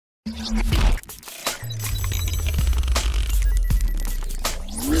Hi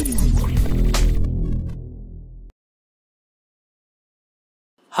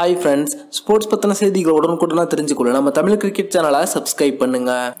friends, sports பத்தின செய்திகளை உடனுக்குடனா தெரிஞ்சுக்கொள்ள நம்ம தமிழ் கிரிக்கெட் சேனலை சப்ஸ்கிரைப்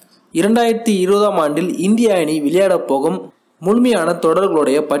பண்ணுங்க. 2020ஆம் ஆண்டில் இந்திய அணி விளையாட போகும் முழுமையான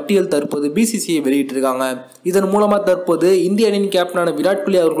தொடர்களுடைய பட்டியல் தற்போது BCCI வெளியிட்டிருக்காங்க. இதன் மூலமா தற்போது இந்திய அணியின் கேப்டனான விராட்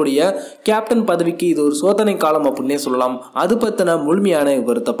கோலி அவர்களுடைய கேப்டன் பதவிக்கு இது ஒரு சோதனை காலம் அப்படின்னே சொல்லலாம். அது பத்தின முழுமையான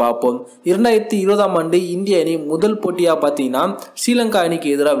விவரத்தை பார்ப்போம். 2020ஆம் ஆண்டு இந்திய அணி முதல் போட்டியா பார்த்தீங்கன்னா ஸ்ரீலங்கா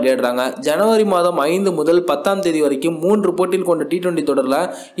அணிக்கு எதிராக விளையாடுறாங்க. ஜனவரி மாதம் 5 முதல் 10ஆம் தேதி வரைக்கும் 3 போட்டியில் கொண்ட T20 தொடரில்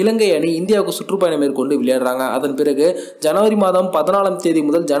இலங்கை அணி இந்தியாவுக்கு சுற்றுப்பயணம் மேற்கொண்டு விளையாடுறாங்க. அதன் பிறகு ஜனவரி மாதம் 14ஆம் தேதி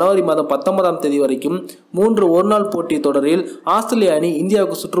முதல் ஜனவரி மாதம் 19ஆம் தேதி வரைக்கும் 3 ஒருநாள் போட்டி தொடரில் ஆஸ்திரேலியா அணி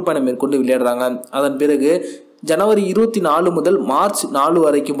இந்தியாவுக்கு சுற்றுப்பயணம் மேற்கொண்டு விளையாடுறாங்க. அதன் பிறகு ஜனவரி 24 முதல் மார்ச் 4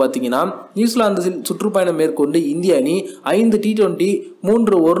 வரைக்கும் பார்த்தீங்கன்னா நியூசிலாந்தில் சுற்றுப்பயணம் மேற்கொண்டு இந்திய அணி 5 T20,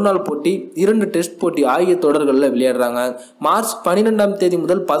 3 ஒருநாள் போட்டி, 2 டெஸ்ட் போட்டி ஆகிய தொடர்களில் விளையாடுறாங்க. மார்ச் 12ஆம் தேதி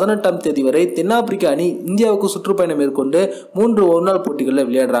முதல் 18ஆம் தேதி வரை தென்னாப்பிரிக்கா அணி இந்தியாவுக்கு சுற்றுப்பயணம் மேற்கொண்டு 3 ஒருநாள் போட்டிகளில்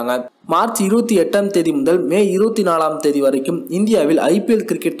விளையாடுறாங்க. மார்ச் 28ஆம் தேதி முதல் மே 24ஆம் தேதி வரைக்கும் இந்தியாவில் IPL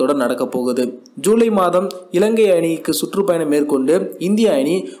கிரிக்கெட் தொடர் நடக்க போகுது. ஜூலை மாதம் இலங்கை அணிக்கு சுற்றுப்பயணம் மேற்கொண்டு இந்திய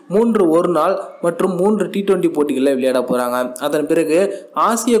அணி 3 ஒருநாள் மற்றும் 3 T20 போட்டிகளில் விளையாட போறாங்க. அதன் பிறகு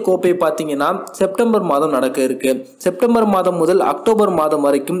ஆசிய கோப்பை பார்த்தீங்கன்னா செப்டம்பர் மாதம் நடக்க இருக்கு. செப்டம்பர் மாதம் முதல் அக்டோபர் மாதம்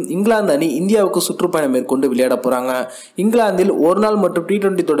வரைக்கும் இங்கிலாந்து அணி இந்தியாவுக்கு சுற்றுப்பயணம் மேற்கொண்டு விளையாட போறாங்க. இங்கிலாந்தில் ஒருநாள் மற்றும்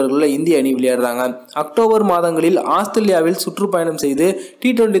T20 தொடர்களில் இந்திய அணி விளையாடுறாங்க. அக்டோபர் மாதங்களில் ஆஸ்திரேலியாவில் சுற்றுப்பயணம் செய்து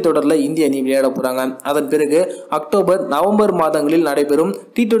T20 தொடரில் இந்திய அணி விளையாட போறாங்க. அதன் பிறகு அக்டோபர், நவம்பர் மாதங்களில் நடைபெறும்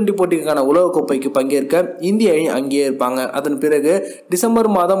T20 போட்டிக்கான உலகக்கோப்பைக்கு பங்கேற்க இந்திய அணி அங்கேயே இருப்பாங்க. அதன் பிறகு டிசம்பர்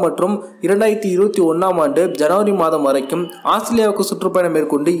மாதம் மற்றும் 2021ஆம் ஆண்டு ஜனவரி மாதம் வரைக்கும் ஆஸ்திரேலியாவுக்கு சுற்றுப்பயணம்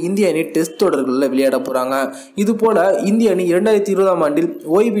மேற்கொண்டு இந்திய அணி டெஸ்ட் தொடர்களில் விளையாட போறாங்க. இது போல இந்திய அணி 2020ஆம் ஆண்டில்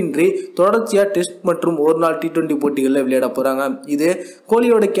ஓய்வின்றி தொடர்ச்சியா டெஸ்ட் மற்றும் ஒரு நாள் T20 போட்டிகளில் விளையாட போறாங்க. இது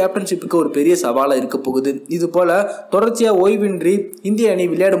கோலியோட கேப்டன்ஷிப்புக்கு ஒரு பெரிய சவாலா இருக்க போகுது. இது போல தொடர்ச்சியா ஓய்வின்றி இந்திய அணி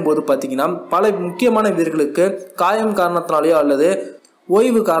விளையாடும் போது பார்த்தீங்கன்னா பல முக்கியமான வீரர்களுக்கு காயம் காரணத்தினாலேயோ அல்லது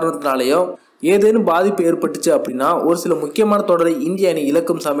ஓய்வு காரணத்தினாலேயோ ஏதேனும் பாதிப்பு ஏற்பட்டுச்சு அப்படின்னா ஒரு சில முக்கியமான தொடரை இந்திய அணி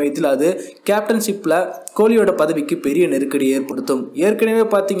இழக்கும் சமயத்தில் அது கேப்டன்ஷிப்ல கோலியோட பதவிக்கு பெரிய நெருக்கடி ஏற்படுத்தும். ஏற்கனவே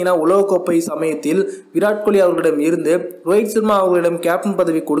பார்த்தீங்கன்னா உலகக்கோப்பை சமயத்தில் விராட் கோலி அவர்களிடம் இருந்து ரோஹித் சர்மா அவர்களிடம் கேப்டன்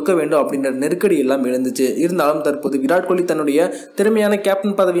பதவி கொடுக்க வேண்டும் அப்படின்ற நெருக்கடி எல்லாம் எழுந்துச்சு. இருந்தாலும் தற்போது விராட் கோலி தன்னுடைய திறமையான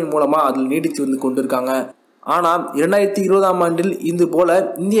கேப்டன் பதவியின் மூலமா அதில் நீடித்து வந்து கொண்டிருக்காங்க. ஆனால் 2020ஆம் ஆண்டில் இது போல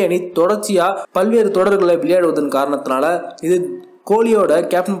இந்திய அணி தொடர்ச்சியா பல்வேறு தொடர்களை விளையாடுவதன் காரணத்தினால இது கோலியோட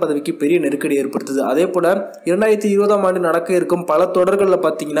கேப்டன் பதவிக்கு பெரிய நெருக்கடி ஏற்படுத்துது. அதே போல 2020ஆம் ஆண்டு நடக்க இருக்கும் பல தொடர்களில்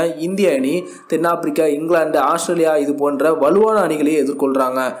பார்த்தீங்கன்னா இந்திய அணி தென்னாப்பிரிக்கா, இங்கிலாந்து, ஆஸ்திரேலியா இது போன்ற வலுவான அணிகளை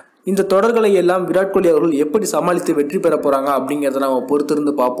எதிர்கொள்றாங்க. இந்த தொடர்களை எல்லாம் விராட் கோலி அவர்கள் எப்படி சமாளித்து வெற்றி பெற போறாங்க அப்படிங்கிறத நம்ம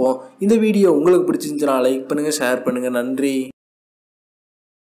பொறுத்திருந்து பார்ப்போம். இந்த வீடியோ உங்களுக்கு பிடிச்சிருந்துச்சுன்னா லைக் பண்ணுங்க, ஷேர் பண்ணுங்க. நன்றி.